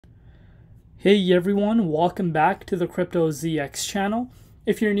Hey everyone, welcome back to the Crypto ZX channel.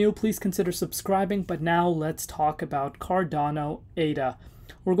 If you're new, please consider subscribing, but now let's talk about Cardano ADA.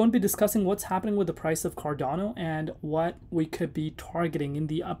 We're going to be discussing what's happening with the price of Cardano and what we could be targeting in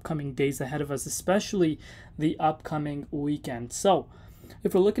the upcoming days ahead of us, especially the upcoming weekend. So,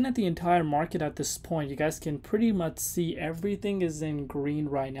 if we're looking at the entire market at this point, you guys can pretty much see everything is in green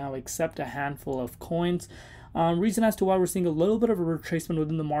right now except a handful of coins. Reason as to why we're seeing a little bit of a retracement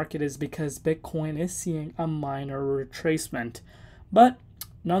within the market is because Bitcoin is seeing a minor retracement. But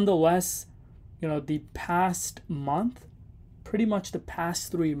nonetheless, the past month, pretty much the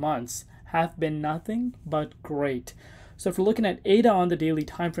past 3 months have been nothing but great. So if we're looking at ADA on the daily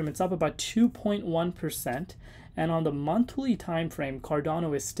time frame, it's up about 2.1%. And on the monthly time frame,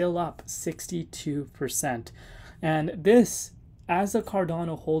 Cardano is still up 62%. And this, as a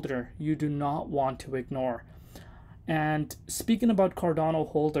Cardano holder, you do not want to ignore. And speaking about Cardano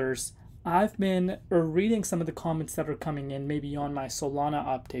holders, I've been reading some of the comments that are coming in, maybe on my Solana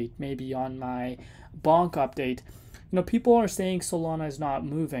update, maybe on my Bonk update. People are saying Solana is not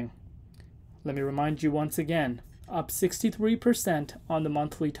moving. Let me remind you once again, up 63% on the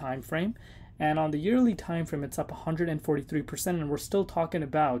monthly time frame, and on the yearly time frame, it's up 143%, and we're still talking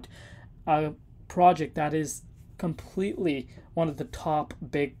about a project that is completely one of the top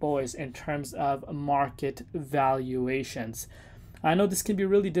big boys in terms of market valuations. I know this can be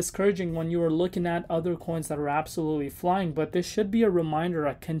really discouraging when you are looking at other coins that are absolutely flying, but this should be a reminder,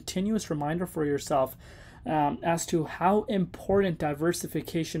 a continuous reminder for yourself as to how important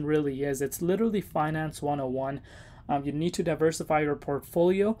diversification really is. It's literally finance 101. You need to diversify your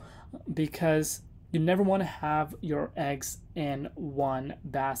portfolio because you never want to have your eggs in one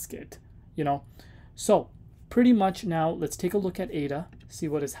basket, So pretty much now, let's take a look at ADA, see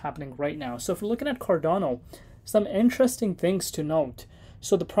what is happening right now. So if we're looking at Cardano, some interesting things to note.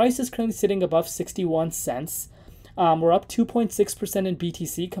 So the price is currently sitting above 61 cents. We're up 2.6% in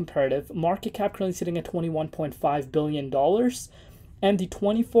BTC comparative. Market cap currently sitting at $21.5 billion. And the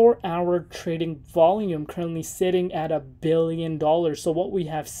 24-hour trading volume currently sitting at $1 billion. So what we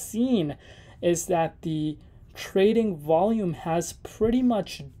have seen is that the trading volume has pretty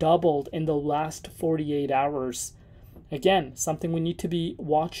much doubled in the last 48 hours. Again, something we need to be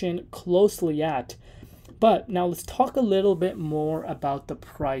watching closely at. But now let's talk a little bit more about the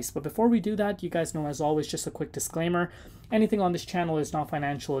price. But before we do that, you guys know, as always, just a quick disclaimer. Anything on this channel is not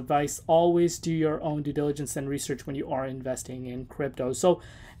financial advice. Always do your own due diligence and research when you are investing in crypto. So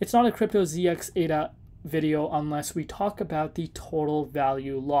it's not a Crypto ZX ADA video unless we talk about the total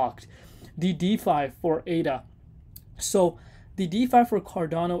value locked. The DeFi for ADA. So the DeFi for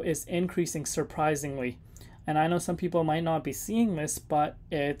Cardano is increasing surprisingly. And I know some people might not be seeing this, but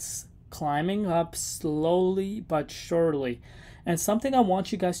it's climbing up slowly but surely. And something I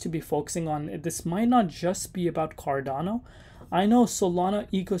want you guys to be focusing on, this might not just be about Cardano. I know Solana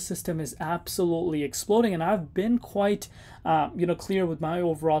ecosystem is absolutely exploding, and I've been quite clear with my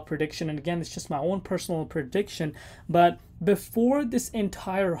overall prediction. And again, it's just my own personal prediction. But before this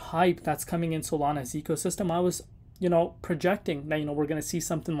entire hype that's coming in Solana's ecosystem, I was projecting that we're going to see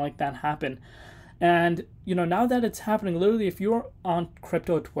something like that happen. And now that it's happening, literally, if you're on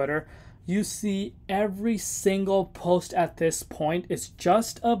crypto Twitter, you see every single post at this point is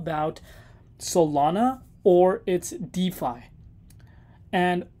just about Solana or it's DeFi.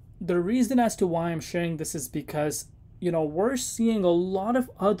 And the reason as to why I'm sharing this is because we're seeing a lot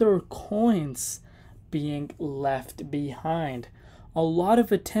of other coins being left behind. A lot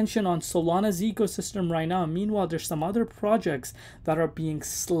of attention on Solana's ecosystem right now. Meanwhile, there's some other projects that are being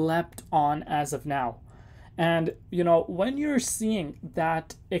slept on as of now. And, when you're seeing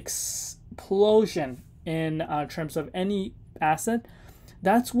that explosion in terms of any asset,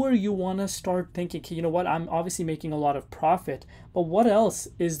 that's where you want to start thinking, okay, you know what, I'm obviously making a lot of profit, but what else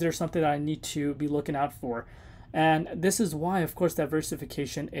is there something that I need to be looking out for? And this is why, of course,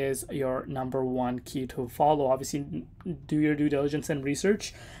 diversification is your number one key to follow. Obviously, do your due diligence and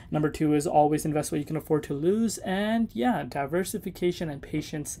research. Number two is always invest what you can afford to lose. And yeah, diversification and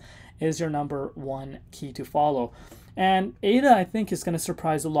patience is your number one key to follow. And ADA, I think, is going to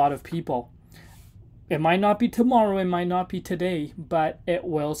surprise a lot of people. It might not be tomorrow, it might not be today, but it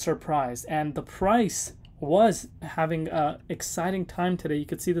will surprise. And the price was having an exciting time today. You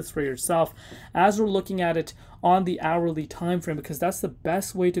could see this for yourself as we're looking at it on the hourly time frame, because that's the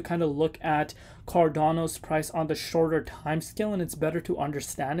best way to kind of look at Cardano's price on the shorter time scale, and it's better to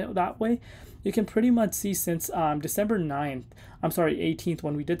understand it that way. You can pretty much see since December 18th,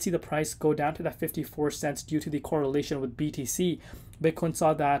 when we did see the price go down to that 54 cents due to the correlation with BTC, Bitcoin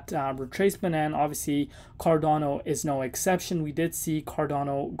saw that retracement, and obviously Cardano is no exception. We did see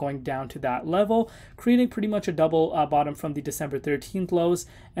Cardano going down to that level, creating pretty much a double bottom from the December 13th lows,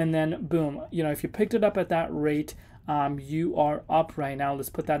 and then boom, if you picked it up at that rate, you are up right now. Let's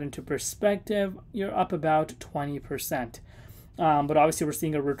put that into perspective. You're up about 20%. But obviously we're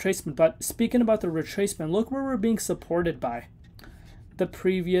seeing a retracement. But speaking about the retracement, look where we're being supported by. The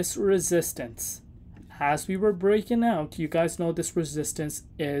previous resistance. As we were breaking out, you guys know this resistance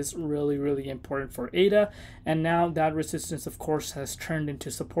is really, really important for ADA. And now that resistance, of course, has turned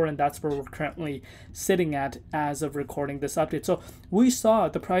into support. And that's where we're currently sitting at as of recording this update. So we saw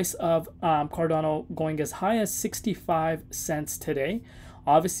the price of Cardano going as high as 65 cents today.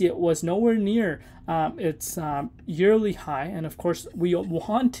 Obviously, it was nowhere near its yearly high. And of course, we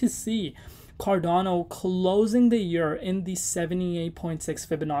want to see Cardano closing the year in the 78.6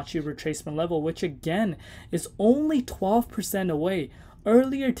 Fibonacci retracement level, which again is only 12% away.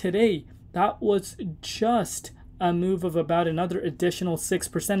 Earlier today, that was just a move of about another additional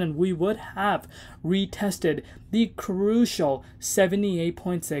 6%, and we would have retested the crucial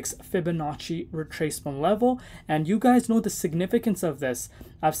 78.6 Fibonacci retracement level. And you guys know the significance of this.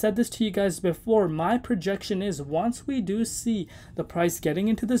 I've said this to you guys before. My projection is once we do see the price getting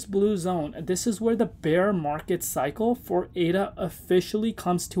into this blue zone, this is where the bear market cycle for ADA officially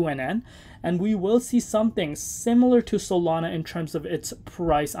comes to an end, and we will see something similar to Solana in terms of its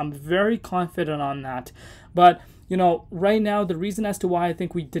price. I'm very confident on that. But right now, the reason as to why I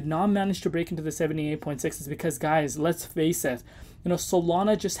think we did not manage to break into the 78.6 is because, guys, let's face it,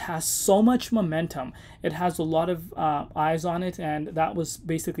 Solana just has so much momentum. It has a lot of eyes on it, and that was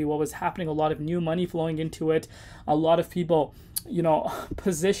basically what was happening. A lot of new money flowing into it. A lot of people,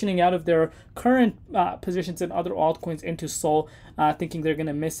 positioning out of their current positions in other altcoins into Sol, thinking they're going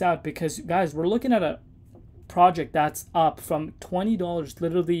to miss out. Because, guys, we're looking at a project that's up from $20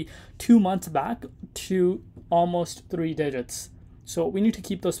 literally 2 months back to almost 3 digits. So we need to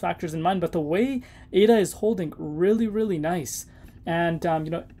keep those factors in mind. But the way ADA is holding, really, really nice. And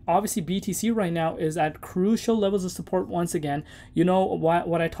obviously BTC right now is at crucial levels of support once again.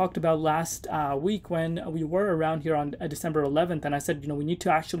 What I talked about last week when we were around here on December 11th, and I said we need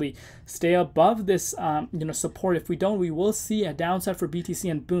to actually stay above this support. If we don't, we will see a downside for BTC,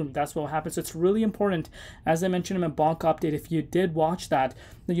 and boom, that's what happens. So it's really important, as I mentioned in my bonk update, if you did watch that,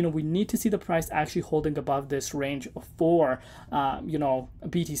 we need to see the price actually holding above this range for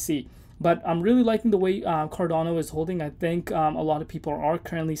BTC. But I'm really liking the way Cardano is holding. I think a lot of people are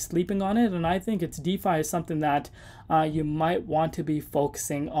currently sleeping on it, and I think its DeFi is something that you might want to be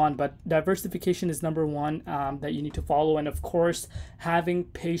focusing on. But diversification is number one that you need to follow, and of course, having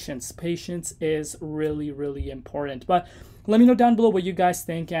patience. Patience is really, really important. But let me know down below what you guys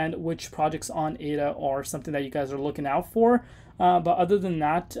think and which projects on ADA are something that you guys are looking out for. But other than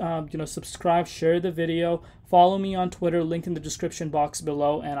that, subscribe, share the video, follow me on Twitter, link in the description box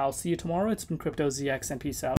below, and I'll see you tomorrow. It's been CryptoZX, and peace out.